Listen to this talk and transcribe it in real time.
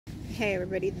Okay,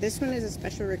 everybody, this one is a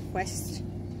special request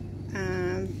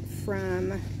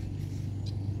from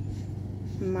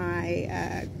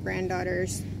my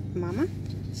granddaughter's mama.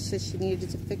 So she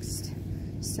needed to fix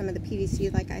some of the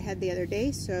PVC like I had the other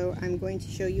day, so I'm going to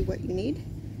show you what you need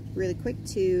really quick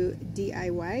to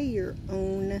DIY your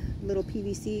own little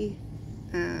PVC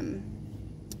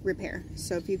repair.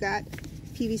 So if you got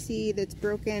PVC that's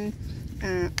broken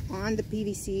on the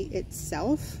PVC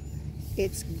itself,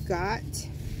 it's got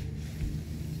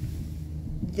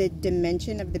the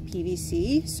dimension of the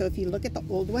PVC. So if you look at the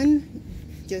old one,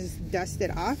 just dust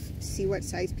it off, see what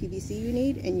size PVC you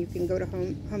need, and you can go to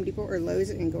Home Depot or Lowe's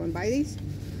and go and buy these.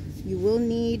 You will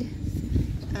need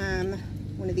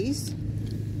one of these.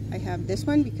 I have this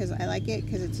one because I like it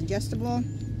because it's adjustable.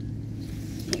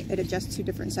 It adjusts to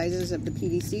different sizes of the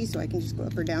PVC, so I can just go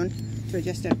up or down to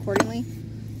adjust it accordingly.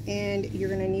 And you're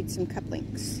going to need some cup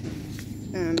links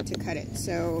to cut it.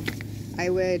 So I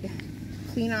would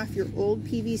clean off your old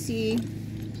PVC,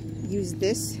 use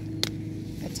this,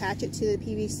 attach it to the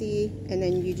PVC, and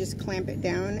then you just clamp it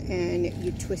down and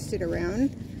you twist it around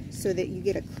so that you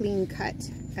get a clean cut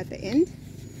at the end.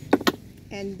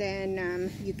 And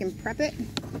then you can prep it.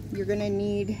 You're gonna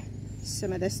need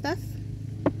some of this stuff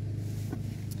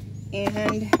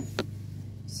and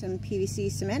some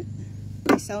PVC cement.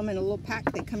 They sell them in a little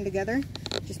pack. They come together.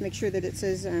 Just make sure that it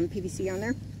says PVC on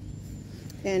there.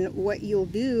 And what you'll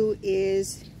do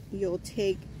is you'll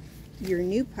take your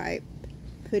new pipe,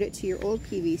 put it to your old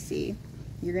PVC.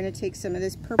 You're going to take some of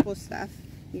this purple stuff.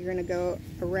 You're going to go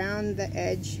around the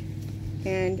edge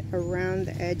and around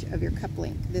the edge of your cup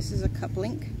link. This is a cup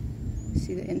link.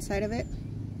 See the inside of it?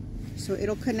 So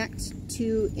it'll connect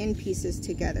two end pieces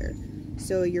together.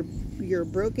 So your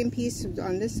broken piece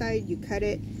on this side, you cut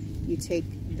it, you take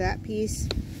that piece,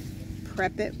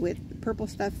 prep it with the purple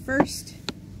stuff first,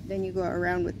 then you go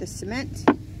around with the cement,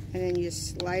 and then you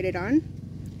just slide it on.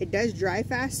 It does dry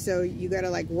fast, so you gotta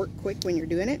like work quick when you're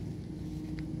doing it.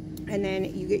 And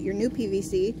then you get your new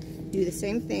PVC, do the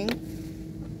same thing,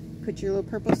 put your little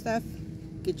purple stuff,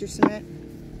 get your cement,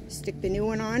 stick the new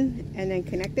one on, and then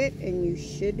connect it, and you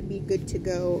should be good to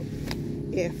go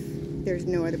if there's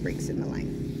no other breaks in the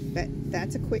line. But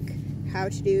that's a quick how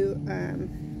to do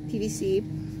PVC.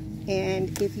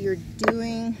 And if you're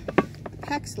doing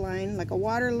PEX line, like a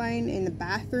water line in the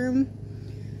bathroom,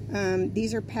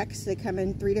 these are PEX. They come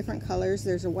in 3 different colors.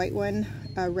 There's a white one,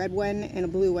 a red one, and a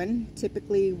blue one.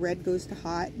 Typically red goes to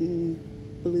hot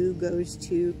and blue goes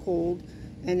to cold,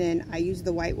 and then I use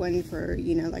the white one for,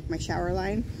 you know, like my shower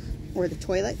line or the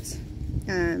toilets.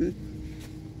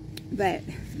 But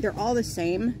they're all the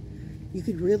same. You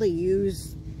could really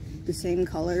use the same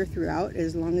color throughout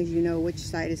as long as you know which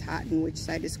side is hot and which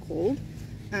side is cold.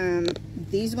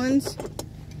 These ones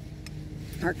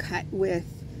are cut with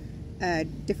a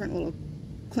different little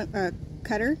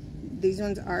cutter. These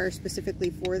ones are specifically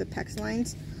for the PEX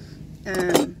lines.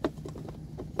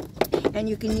 And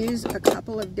you can use a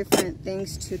couple of different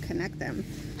things to connect them.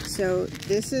 So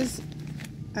this is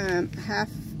half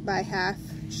by half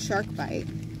shark bite.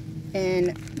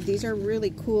 And these are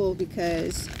really cool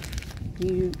because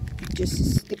you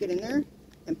just stick it in there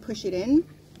and push it in.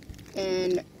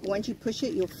 And once you push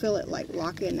it, you'll feel it like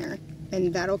lock in there,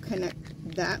 and that'll connect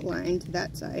that line to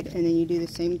that side, and then you do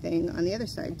the same thing on the other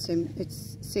side.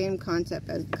 It's same concept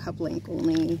as the cup link,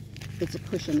 only it's a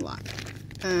push and lock.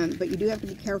 But you do have to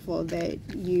be careful that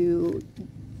you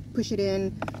push it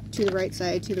in to the right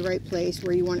side, to the right place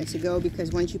where you want it to go,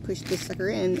 because once you push this sucker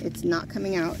in, it's not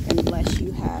coming out unless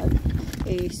you have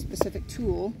a specific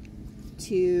tool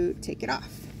to take it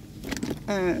off.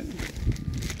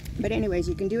 But anyways,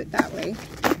 you can do it that way.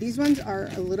 These ones are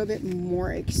a little bit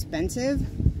more expensive,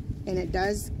 and it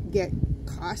does get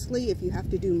costly if you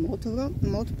have to do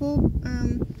multiple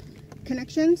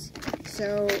connections.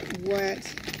 So what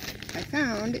I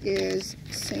found is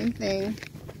same thing.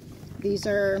 These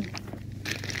are,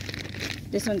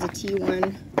 this one's a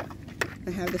T1. I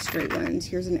have the straight ones.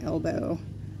 Here's an elbow.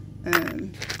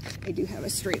 I do have a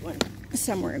straight one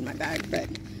somewhere in my bag, but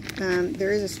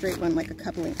there is a straight one, like a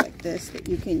cup link like this, that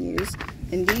you can use.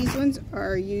 And these ones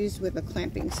are used with a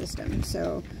clamping system.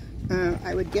 So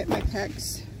I would get my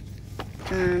PEX.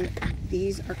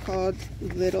 These are called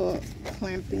little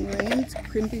clamping rings,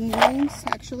 crimping rings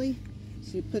actually.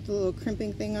 So you put the little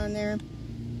crimping thing on there,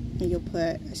 and you'll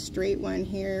put a straight one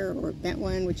here or a bent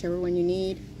one, whichever one you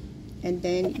need. And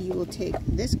then you will take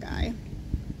this guy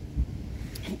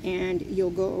and you'll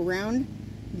go around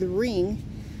the ring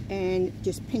and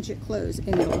just pinch it closed,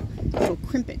 and it'll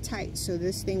crimp it tight so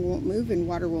this thing won't move and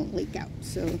water won't leak out.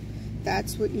 So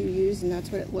that's what you use, and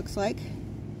that's what it looks like.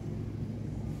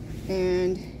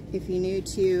 And if you need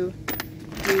to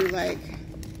to like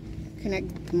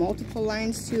connect multiple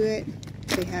lines to it,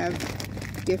 they have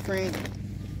different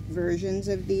versions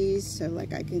of these. So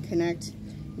like I can connect,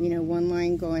 you know, one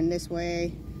line going this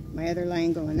way, my other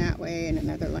line going that way, and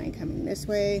another line coming this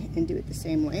way, and do it the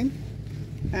same way.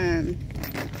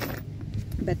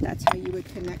 But that's how you would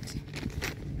connect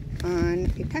on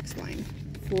a PEX line.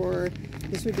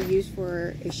 This would be used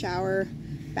for a shower,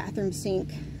 bathroom sink,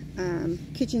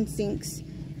 kitchen sinks,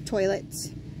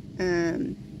 toilets,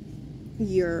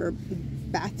 your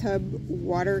bathtub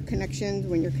water connections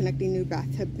when you're connecting new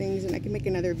bathtub things. And I can make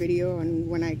another video on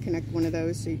when I connect one of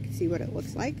those so you can see what it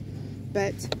looks like.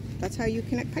 But that's how you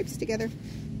connect pipes together.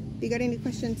 If you got any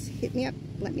questions, hit me up,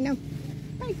 let me know.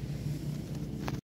 Bye.